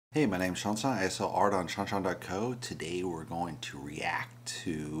Hey, my name's shawnshawn. I sell art on shawnshawn.co. Today we're going to react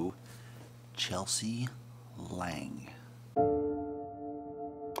to Chelsea Lang.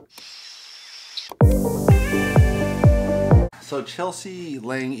 So Chelsea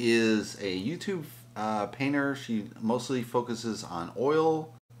Lang is a YouTube painter. She mostly focuses on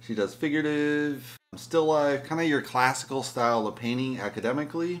oil. She does figurative, still life, kind of your classical style of painting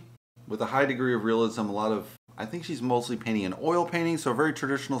academically with a high degree of realism. I think she's mostly painting in oil painting, so a very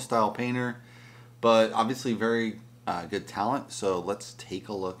traditional style painter, but obviously very good talent. So let's take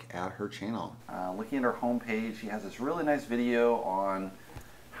a look at her channel. Looking at her homepage, she has this really nice video on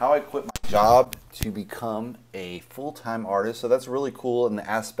how I quit my job to become a full-time artist. So that's really cool in the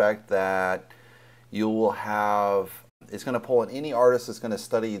aspect that you will have, it's going to pull in any artist that's going to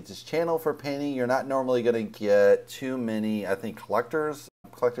study this channel for painting. You're not normally going to get too many, I think, collectors.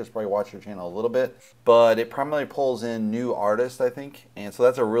 Collectors probably watch your channel a little bit, but it primarily pulls in new artists, I think. And so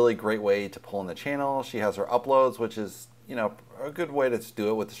that's a really great way to pull in the channel. She has her uploads, which is, a good way to do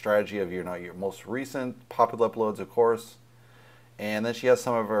it with the strategy of, your most recent popular uploads, of course. And then she has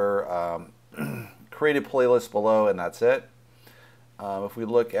some of her created playlists below, and that's it. If we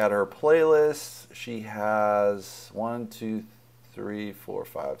look at her playlist, she has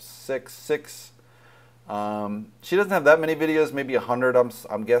 6. She doesn't have that many videos, maybe 100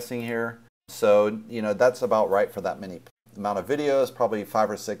 I'm guessing here. So, that's about right for that many amount of videos. Probably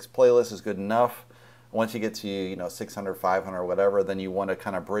 5 or 6 playlists is good enough. Once you get to, 600, 500, whatever, then you want to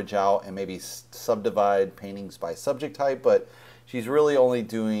kind of bridge out and maybe subdivide paintings by subject type. But she's really only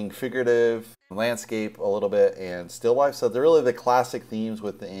doing figurative, landscape a little bit, and still life. So they're really the classic themes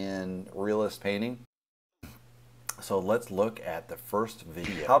within realist painting. So let's look at the first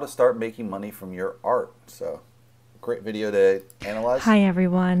video, how to start making money from your art. So great video to analyze. Hi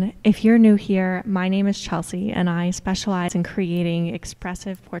everyone. If you're new here, my name is Chelsea and I specialize in creating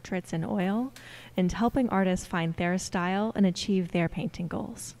expressive portraits in oil and helping artists find their style and achieve their painting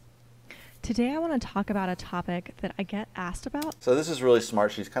goals. Today I want to talk about a topic that I get asked about. So this is really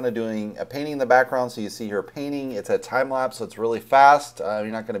smart. She's kind of doing a painting in the background, so you see her painting. It's a time lapse, so it's really fast. You're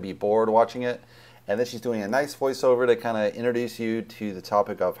not going to be bored watching it. And then she's doing a nice voiceover to kind of introduce you to the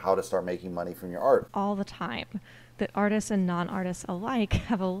topic of how to start making money from your art. All the time that artists and non-artists alike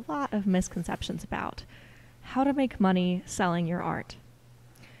have a lot of misconceptions about how to make money selling your art.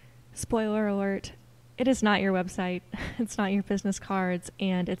 Spoiler alert, it is not your website, it's not your business cards,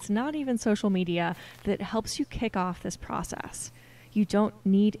 and it's not even social media that helps you kick off this process. You don't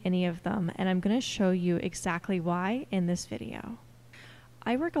need any of them, and I'm going to show you exactly why in this video.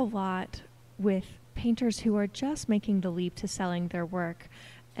 I work a lot with painters who are just making the leap to selling their work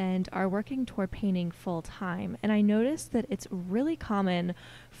and are working toward painting full time. And I noticed that it's really common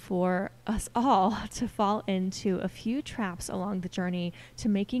for us all to fall into a few traps along the journey to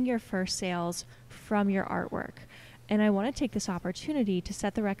making your first sales from your artwork. And I want to take this opportunity to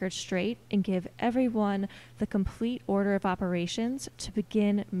set the record straight and give everyone the complete order of operations to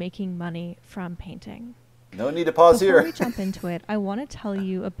begin making money from painting. No need to pause here. Before we jump into it, I want to tell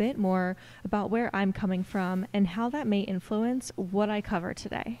you a bit more about where I'm coming from and how that may influence what I cover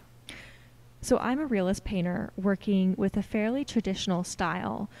today. So I'm a realist painter working with a fairly traditional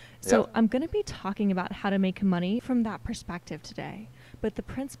style. So I'm going to be talking about how to make money from that perspective today. But the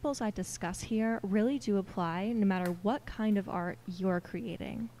principles I discuss here really do apply no matter what kind of art you're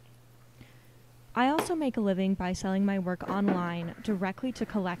creating. I also make a living by selling my work online directly to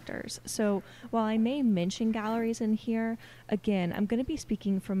collectors. So while I may mention galleries in here, again, I'm going to be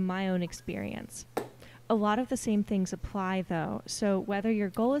speaking from my own experience. A lot of the same things apply though. So whether your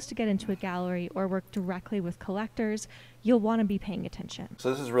goal is to get into a gallery or work directly with collectors, you'll want to be paying attention.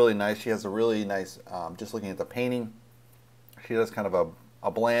 So this is really nice. She has a really nice, just looking at the painting, she does kind of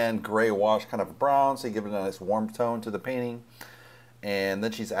a bland gray wash, kind of brown, so you give it a nice warm tone to the painting. And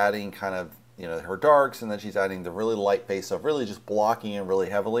then she's adding kind of her darks, and then she's adding the really light base of really just blocking in really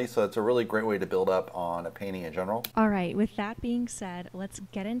heavily. So it's a really great way to build up on a painting in general. All right, with that being said, let's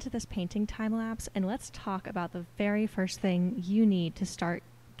get into this painting time lapse and let's talk about the very first thing you need to start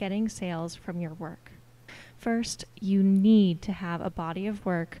getting sales from your work. First, you need to have a body of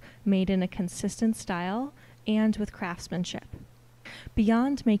work made in a consistent style and with craftsmanship.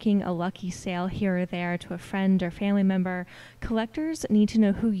 Beyond making a lucky sale here or there to a friend or family member, collectors need to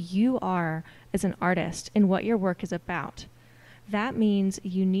know who you are as an artist and what your work is about. That means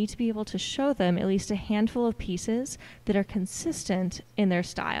you need to be able to show them at least a handful of pieces that are consistent in their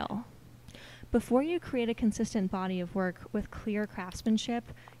style. Before you create a consistent body of work with clear craftsmanship,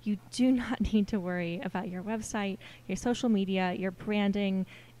 you do not need to worry about your website, your social media, your branding,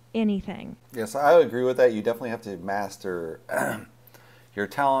 anything. Yes, I agree with that. You definitely have to master your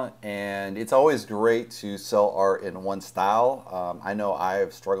talent, and it's always great to sell art in one style. I know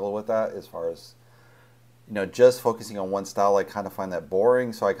I've struggled with that as far as, you know, just focusing on one style. I kind of find that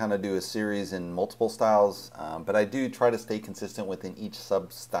boring, so I kind of do a series in multiple styles, but I do try to stay consistent within each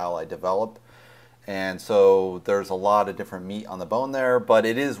sub-style I develop. And so there's a lot of different meat on the bone there, but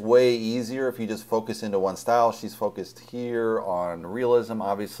it is way easier if you just focus into one style. She's focused here on realism,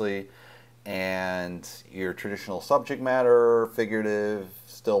 obviously, and your traditional subject matter, figurative,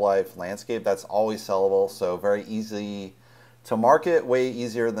 still life, landscape, that's always sellable. So very easy to market, way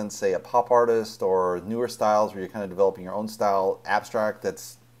easier than, say, a pop artist or newer styles where you're kind of developing your own style, abstract,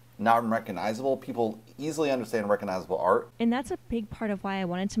 that's not recognizable. People easily understand recognizable art. And that's a big part of why I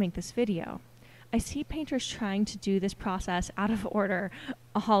wanted to make this video. I see painters trying to do this process out of order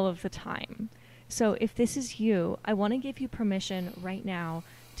all of the time. So if this is you, I want to give you permission right now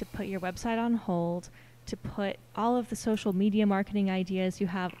to put your website on hold, to put all of the social media marketing ideas you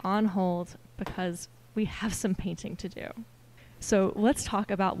have on hold, because we have some painting to do. So let's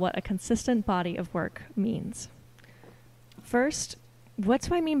talk about what a consistent body of work means. First, what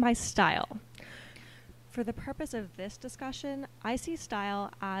do I mean by style? For the purpose of this discussion, I see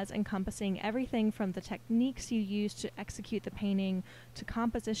style as encompassing everything from the techniques you use to execute the painting to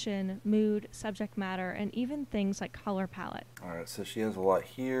composition, mood, subject matter, and even things like color palette. All right, so she has a lot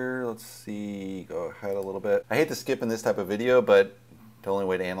here. Let's see, go ahead a little bit. I hate to skip in this type of video, but the only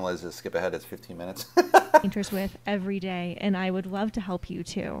way to analyze is skip ahead. It's 15 minutes. Painters with every day, and I would love to help you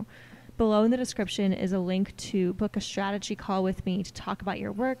too. Below in the description is a link to book a strategy call with me to talk about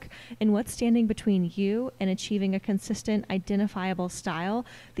your work and what's standing between you and achieving a consistent, identifiable style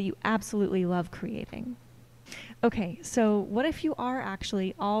that you absolutely love creating. Okay, so what if you are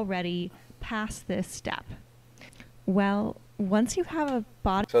actually already past this step? Well, once you have a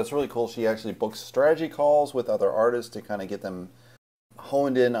body... So it's really cool. She actually books strategy calls with other artists to kind of get them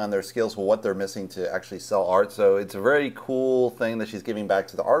honed in on their skills for what they're missing to actually sell art. So it's a very cool thing that she's giving back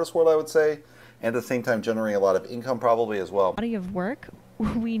to the artist world, I would say, and at the same time generating a lot of income probably as well. Body of work,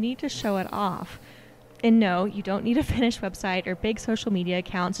 we need to show it off. And no, you don't need a finished website or big social media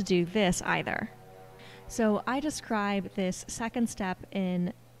account to do this either. So I describe this second step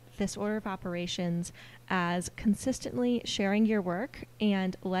in this order of operations as consistently sharing your work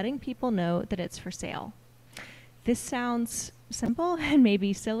and letting people know that it's for sale. This sounds simple and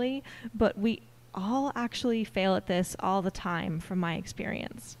maybe silly, but we all actually fail at this all the time from my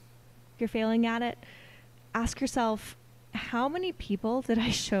experience. If you're failing at it, ask yourself, how many people did I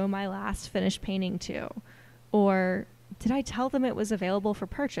show my last finished painting to? Or did I tell them it was available for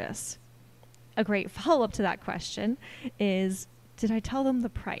purchase? A great follow-up to that question is, did I tell them the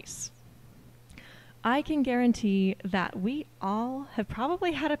price? I can guarantee that we all have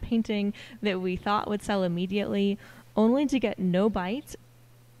probably had a painting that we thought would sell immediately, only to get no bites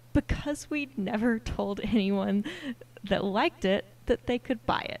because we never told anyone that liked it that they could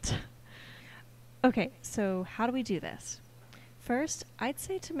buy it. Okay, so how do we do this? First, I'd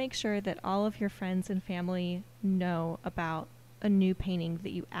say to make sure that all of your friends and family know about a new painting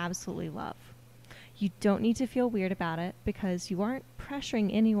that you absolutely love. You don't need to feel weird about it because you aren't pressuring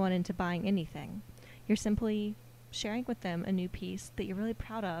anyone into buying anything. You're simply sharing with them a new piece that you're really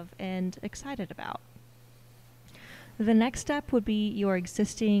proud of and excited about. The next step would be your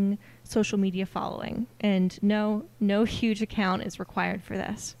existing social media following, and no huge account is required for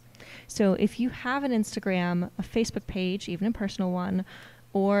this. So if you have an Instagram, a Facebook page, even a personal one,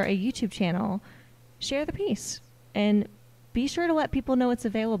 or a YouTube channel, share the piece and be sure to let people know it's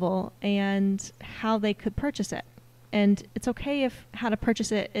available and how they could purchase it. And it's okay if how to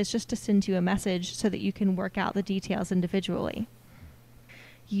purchase it is just to send you a message so that you can work out the details individually.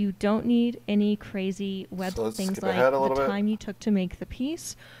 You don't need any crazy web things like the time you took to make the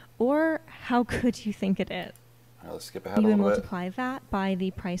piece or how good you think it is. Let's skip ahead a You little would bit. multiply that by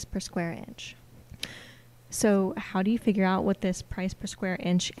the price per square inch. So how do you figure out what this price per square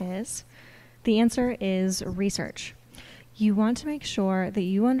inch is? The answer is research. You want to make sure that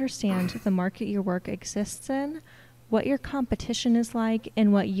you understand the market your work exists in, what your competition is like,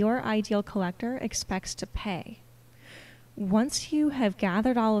 and what your ideal collector expects to pay. Once you have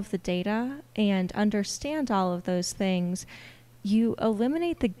gathered all of the data and understand all of those things, you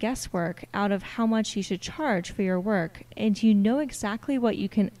eliminate the guesswork out of how much you should charge for your work, and you know exactly what you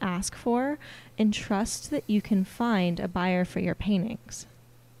can ask for and trust that you can find a buyer for your paintings.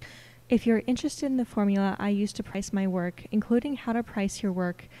 If you're interested in the formula I use to price my work, including how to price your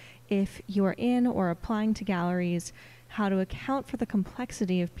work if you're in or applying to galleries, how to account for the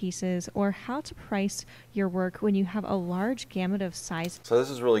complexity of pieces, or how to price your work when you have a large gamut of sizes. So this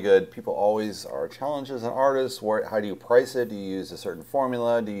is really good. People always are challenged as an artist. How do you price it? Do you use a certain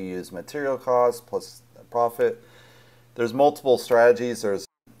formula? Do you use material cost plus profit? There's multiple strategies.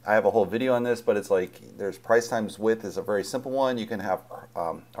 I have a whole video on this, but it's like there's price times width is a very simple one. You can have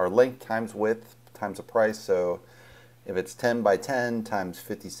our length times width times a price. So if it's 10 by 10 times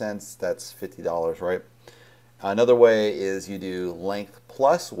 50 cents, that's $50, right? Another way is you do length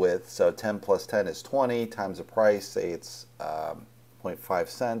plus width, so 10 plus 10 is 20 times the price, say it's 0.5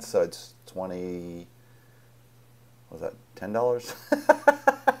 cents, so it's 20, was that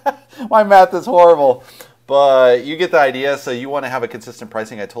 $10? My math is horrible, but you get the idea. So you want to have a consistent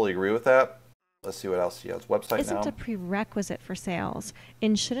pricing. I totally agree with that. Let's see what else she has. Website Isn't now. a prerequisite for sales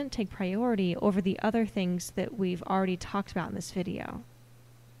and shouldn't take priority over the other things that we've already talked about in this video.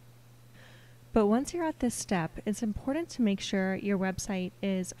 But once you're at this step, it's important to make sure your website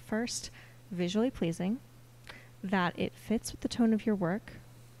is first visually pleasing, that it fits with the tone of your work,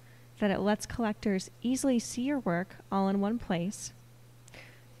 that it lets collectors easily see your work all in one place.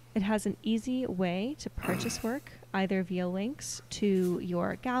 It has an easy way to purchase work, either via links to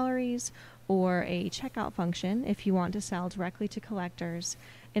your galleries or a checkout function if you want to sell directly to collectors.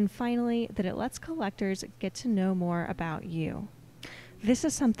 And finally, that it lets collectors get to know more about you. This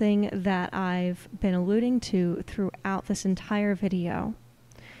is something that I've been alluding to throughout this entire video.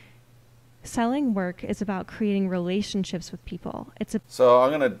 Selling work is about creating relationships with people. So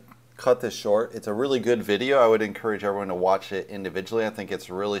I'm going to cut this short. It's a really good video. I would encourage everyone to watch it individually. I think it's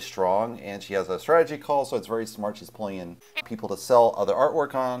really strong, and she has a strategy call, so it's very smart. She's pulling in people to sell other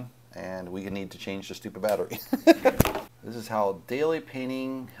artwork on, and we need to change the stupid battery. This is how daily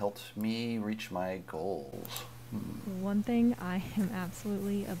painting helped me reach my goals. One thing I am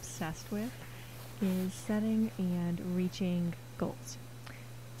absolutely obsessed with is setting and reaching goals.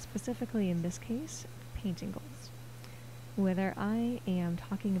 Specifically in this case, painting goals. Whether I am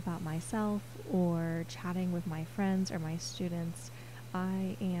talking about myself or chatting with my friends or my students,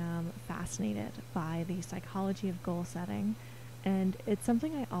 I am fascinated by the psychology of goal setting, and it's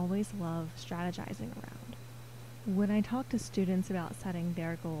something I always love strategizing around. When I talk to students about setting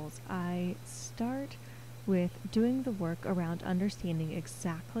their goals, I start with doing the work around understanding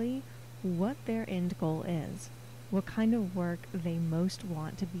exactly what their end goal is, what kind of work they most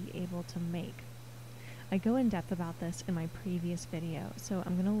want to be able to make. I go in depth about this in my previous video, so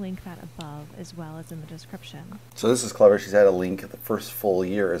I'm going to link that above as well as in the description. So this is clever. She's had a link at the first full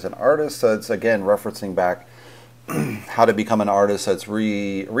year as an artist, so it's again referencing back how to become an artist. So it's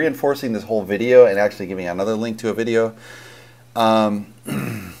reinforcing this whole video and actually giving another link to a video.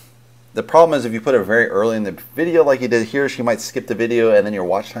 The problem is if you put it very early in the video like you did here, she might skip the video and then your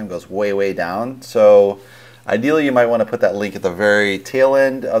watch time goes way, way down. So ideally you might want to put that link at the very tail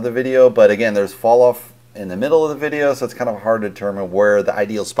end of the video, but again, there's fall off in the middle of the video, so it's kind of hard to determine where the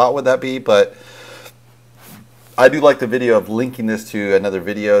ideal spot would that be. But I do like the video of linking this to another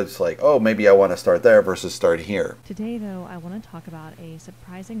video. It's like, oh, maybe I want to start there versus start here. Today, though, I want to talk about a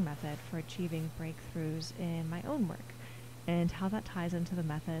surprising method for achieving breakthroughs in my own work, and how that ties into the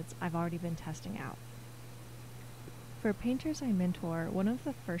methods I've already been testing out. For painters I mentor, one of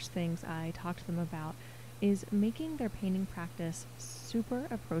the first things I talk to them about is making their painting practice super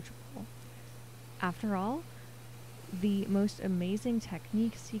approachable. After all, the most amazing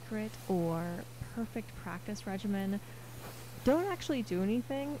technique secret or perfect practice regimen don't actually do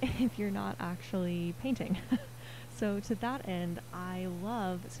anything if you're not actually painting. So to that end, I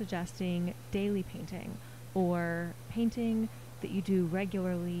love suggesting daily painting, or painting that you do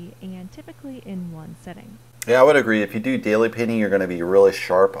regularly and typically in one sitting. Yeah, I would agree. If you do daily painting, you're going to be really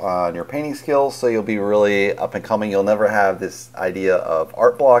sharp on your painting skills, so you'll be really up and coming. You'll never have this idea of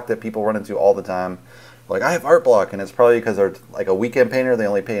art block that people run into all the time. Like, I have art block, and it's probably because they're like a weekend painter. They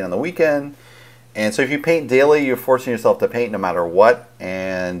only paint on the weekend. And so if you paint daily, you're forcing yourself to paint no matter what,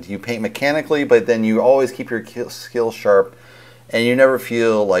 and you paint mechanically, but then you always keep your skills sharp. And you never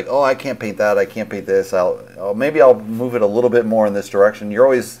feel like, oh, I can't paint that, I can't paint this, maybe I'll move it a little bit more in this direction. You're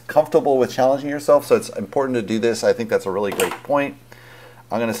always comfortable with challenging yourself, so it's important to do this. I think that's a really great point.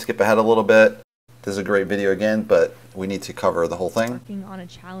 I'm going to skip ahead a little bit. This is a great video again, but we need to cover the whole thing. Working on a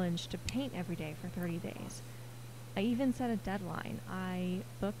challenge to paint every day for 30 days. I even set a deadline. I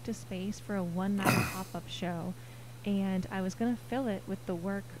booked a space for a one-night pop-up show, and I was going to fill it with the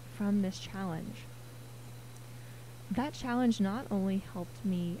work from this challenge. That challenge not only helped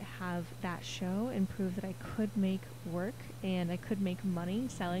me have that show and prove that I could make work and I could make money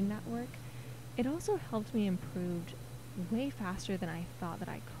selling that work, it also helped me improve way faster than I thought that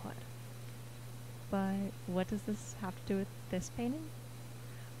I could. But what does this have to do with this painting?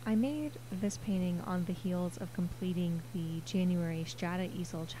 I made this painting on the heels of completing the January Strata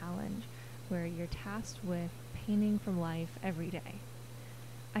Easel Challenge, where you're tasked with painting from life every day.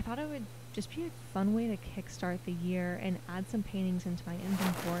 I thought it would just be a fun way to kickstart the year and add some paintings into my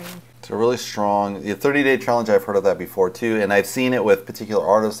inventory. It's a really strong, the 30-day challenge, I've heard of that before too, and I've seen it with particular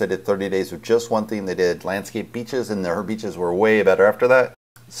artists. They did 30 days with just one theme. They did landscape beaches, and her beaches were way better after that.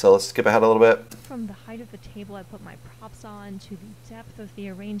 So let's skip ahead a little bit. From the height of the table I put my props on, to the depth of the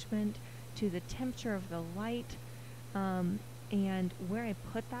arrangement, to the temperature of the light, and where I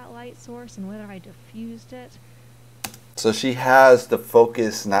put that light source and whether I diffused it. So she has the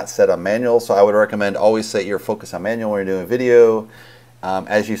focus not set on manual, so I would recommend always set your focus on manual when you're doing video.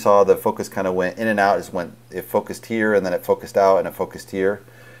 As you saw, the focus kind of went in and out. It focused here, and then it focused out, and it focused here.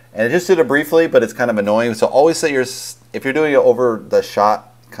 And it just did it briefly, but it's kind of annoying. So always set if you're doing it over the shot,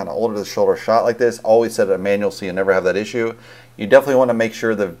 kind of over the shoulder shot like this, always set it on manual so you never have that issue. You definitely want to make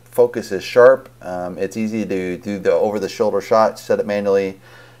sure the focus is sharp. It's easy to do the over the shoulder shot, set it manually.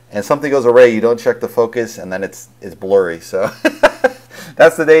 And something goes awry, you don't check the focus, and then it's blurry. So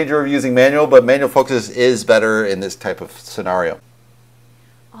that's the danger of using manual, but manual focus is better in this type of scenario.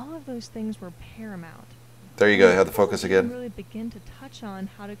 All of those things were paramount. There you go, you have the focus again. Really begin to touch on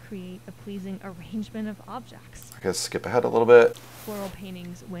how to create a pleasing arrangement of objects. I guess skip ahead a little bit. Floral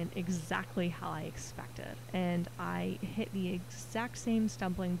paintings went exactly how I expected, and I hit the exact same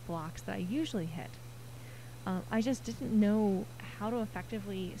stumbling blocks that I usually hit. I just didn't know how to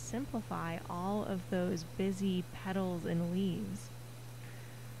effectively simplify all of those busy petals and leaves.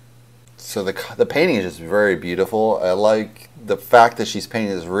 So the painting is just very beautiful. I like the fact that she's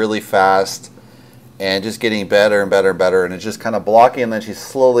painting this really fast and just getting better and better and better, and it's just kind of blocking, and then she's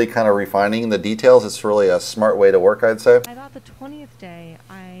slowly kind of refining the details. It's really a smart way to work, I'd say. I thought the 20th day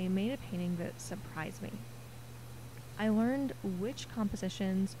I made a painting that surprised me. I learned which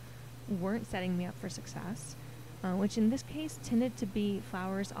compositions weren't setting me up for success, which in this case tended to be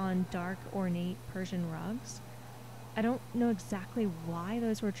flowers on dark, ornate Persian rugs. I don't know exactly why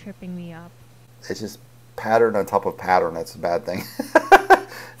those were tripping me up. It's just pattern on top of pattern. That's a bad thing.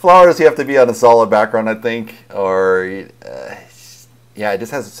 Flowers, you have to be on a solid background, I think, or yeah, it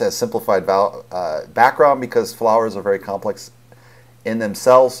just has a simplified background, because flowers are very complex in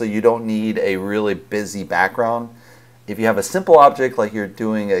themselves, so you don't need a really busy background. If you have a simple object like you're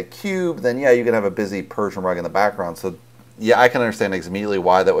doing a cube, then yeah, you can have a busy Persian rug in the background. So yeah, I can understand immediately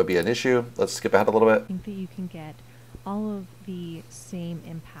why that would be an issue. Let's skip ahead a little bit. I think that you can get all of the same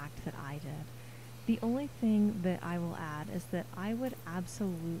impact that I did. The only thing that I will add is that I would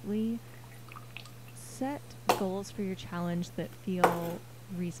absolutely set goals for your challenge that feel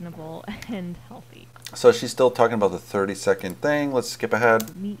reasonable and healthy. So she's still talking about the 30-second thing. Let's skip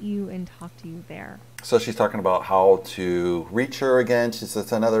ahead. Meet you and talk to you there. So she's talking about how to reach her again.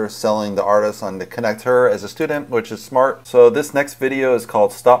 It's another selling the artist on to connect her as a student, which is smart. So this next video is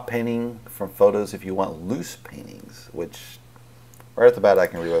called Stop Painting from Photos If You Want Loose Paintings, which right at the bat I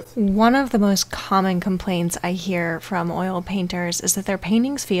can agree with. One of the most common complaints I hear from oil painters is that their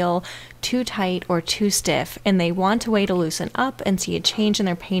paintings feel too tight or too stiff, and they want a way to loosen up and see a change in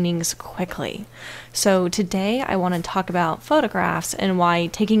their paintings quickly. So today I want to talk about photographs and why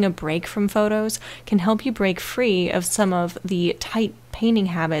taking a break from photos can help you break free of some of the tight painting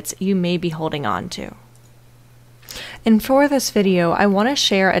habits you may be holding on to. And for this video, I want to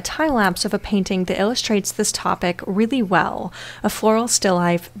share a time lapse of a painting that illustrates this topic really well, a floral still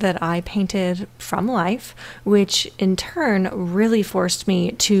life that I painted from life, which in turn really forced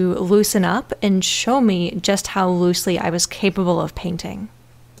me to loosen up and show me just how loosely I was capable of painting.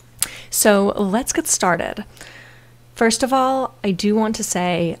 So let's get started. First of all, I do want to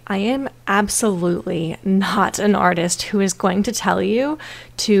say I am absolutely not an artist who is going to tell you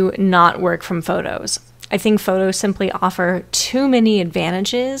to not work from photos. I think photos simply offer too many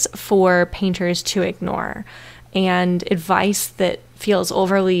advantages for painters to ignore, and advice that feels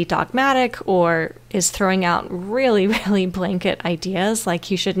overly dogmatic or is throwing out really blanket ideas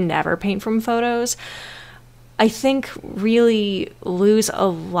like you should never paint from photos, I think really lose a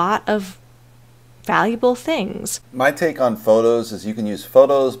lot of valuable things. My take on photos is you can use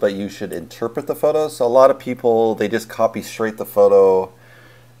photos, but you should interpret the photos. So a lot of people, they just copy straight the photo,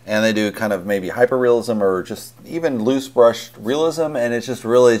 and they do kind of maybe hyperrealism or just even loose brushed realism, and it's just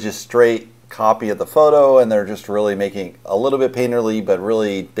really just straight copy of the photo, and they're just really making a little bit painterly, but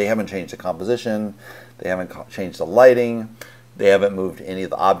really they haven't changed the composition, they haven't changed the lighting, they haven't moved any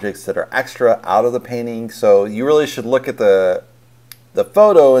of the objects that are extra out of the painting. So you really should look at the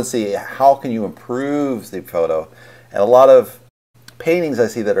photo and see how can you improve the photo. And a lot of paintings I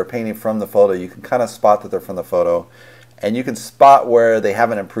see that are painted from the photo, you can kind of spot that they're from the photo. And you can spot where they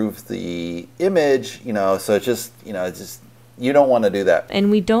haven't improved the image, you know, so it's just, you know, it's just, you don't want to do that. And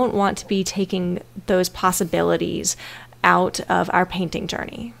we don't want to be taking those possibilities out of our painting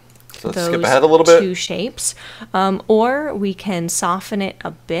journey. So let's skip ahead a little bit. Two shapes. Or we can soften it a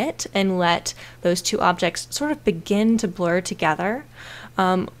bit and let those two objects sort of begin to blur together.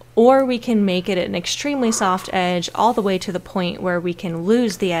 Or we can make it an extremely soft edge all the way to the point where we can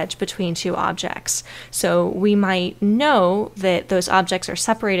lose the edge between two objects. So we might know that those objects are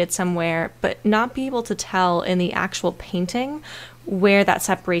separated somewhere, but not be able to tell in the actual painting where that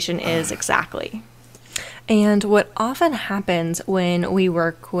separation is exactly. And what often happens when we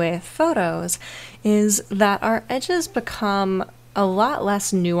work with photos is that our edges become a lot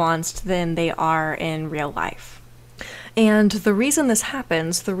less nuanced than they are in real life. And the reason this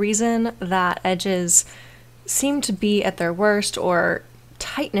happens, the reason that edges seem to be at their worst, or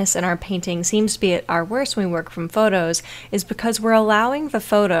tightness in our painting seems to be at our worst when we work from photos, is because we're allowing the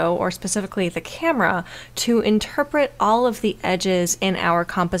photo, or specifically the camera, to interpret all of the edges in our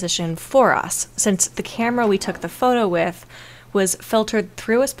composition for us, since the camera we took the photo with was filtered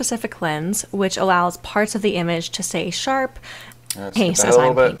through a specific lens, which allows parts of the image to stay sharp. Hey, says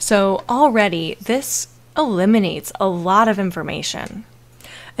I'm painting. So already this eliminates a lot of information.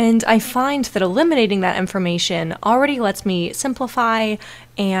 And I find that eliminating that information already lets me simplify,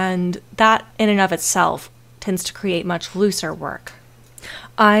 and that in and of itself tends to create much looser work.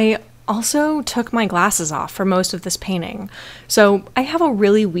 I also took my glasses off for most of this painting. So I have a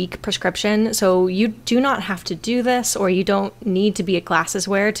really weak prescription, so you do not have to do this, or you don't need to be a glasses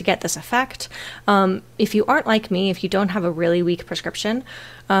wearer to get this effect. If you aren't like me, if you don't have a really weak prescription,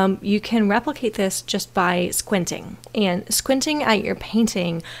 you can replicate this just by squinting. And squinting at your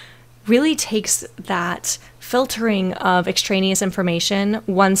painting really takes that filtering of extraneous information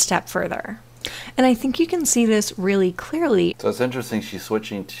one step further. And I think you can see this really clearly. So it's interesting she's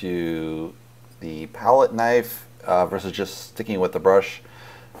switching to the palette knife versus just sticking with the brush.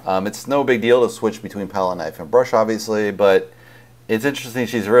 It's no big deal to switch between palette knife and brush, obviously, but it's interesting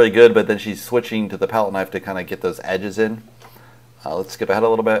she's really good, but then she's switching to the palette knife to kind of get those edges in. Let's skip ahead a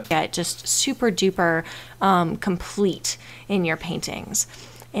little bit. Yeah, just super duper complete in your paintings.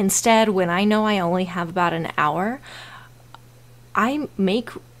 Instead, when I know I only have about an hour, I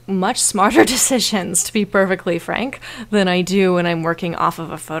make much smarter decisions, to be perfectly frank, than I do when I'm working off of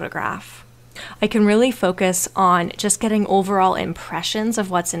a photograph. I can really focus on just getting overall impressions of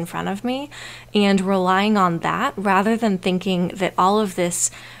what's in front of me and relying on that rather than thinking that all of this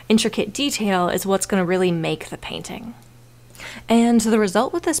intricate detail is what's going to really make the painting. And the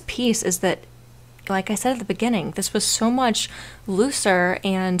result with this piece is that, like I said at the beginning, this was so much looser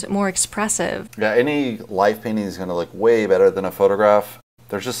and more expressive. Yeah, any live painting is going to look way better than a photograph.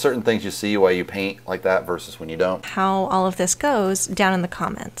 There's just certain things you see while you paint like that versus when you don't. How all of this goes down in the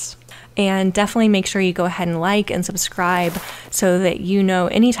comments. And definitely make sure you go ahead and like and subscribe so that you know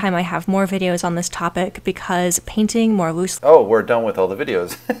anytime I have more videos on this topic, because painting more loosely. Oh, we're done with all the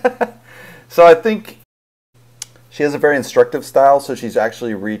videos. So I think she has a very instructive style, so she's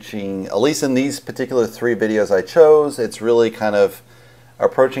actually reaching, at least in these particular 3 videos I chose, it's really kind of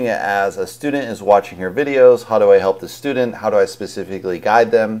approaching it as a student is watching her videos. How do I help the student? How do I specifically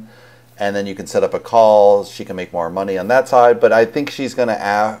guide them? And then you can set up a call. She can make more money on that side. But I think she's going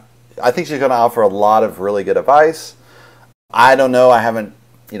to offer a lot of really good advice. I don't know. I haven't,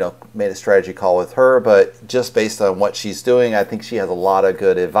 made a strategy call with her, but just based on what she's doing, I think she has a lot of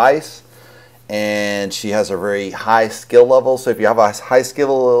good advice, and she has a very high skill level. So if you have a high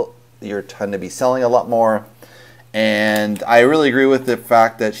skill, you're tend to be selling a lot more. And I really agree with the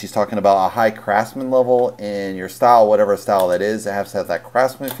fact that she's talking about a high craftsman level in your style, whatever style that is. It has to have that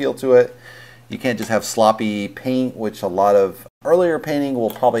craftsman feel to it. You can't just have sloppy paint, which a lot of earlier painting will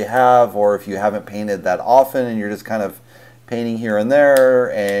probably have, or if you haven't painted that often and you're just kind of painting here and there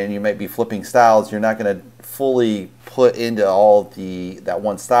and you might be flipping styles, you're not going to fully put into all that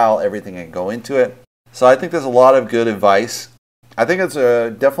one style everything that can go into it. So I think there's a lot of good advice. I think it's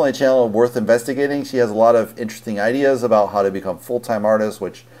definitely a channel worth investigating. She has a lot of interesting ideas about how to become full-time artists,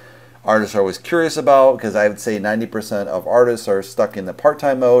 which artists are always curious about, because I would say 90% of artists are stuck in the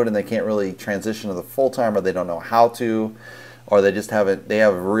part-time mode and they can't really transition to the full-time, or they don't know how to, or they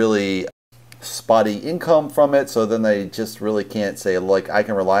have really spotty income from it, so then they just really can't say, like, I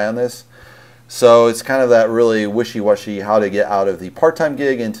can rely on this. So it's kind of that really wishy-washy how to get out of the part-time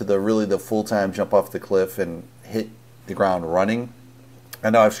gig into the full-time, jump off the cliff and hit the ground running. I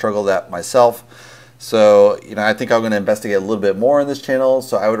know I've struggled with that myself, so I think I'm going to investigate a little bit more on this channel.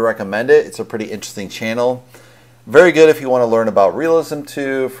 So I would recommend it. It's a pretty interesting channel. Very good if you want to learn about realism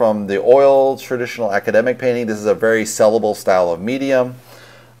too, from the oil traditional academic painting. This is a very sellable style of medium.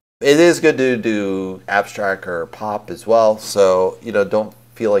 It is good to do abstract or pop as well, so don't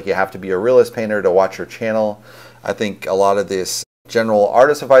feel like you have to be a realist painter to watch your channel. I think a lot of this general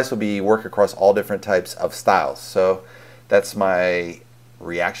artist advice will be work across all different types of styles. So that's my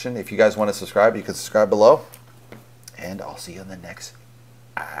reaction. If you guys want to subscribe, you can subscribe below, and I'll see you in the next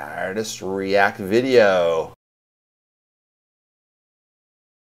Artist React video.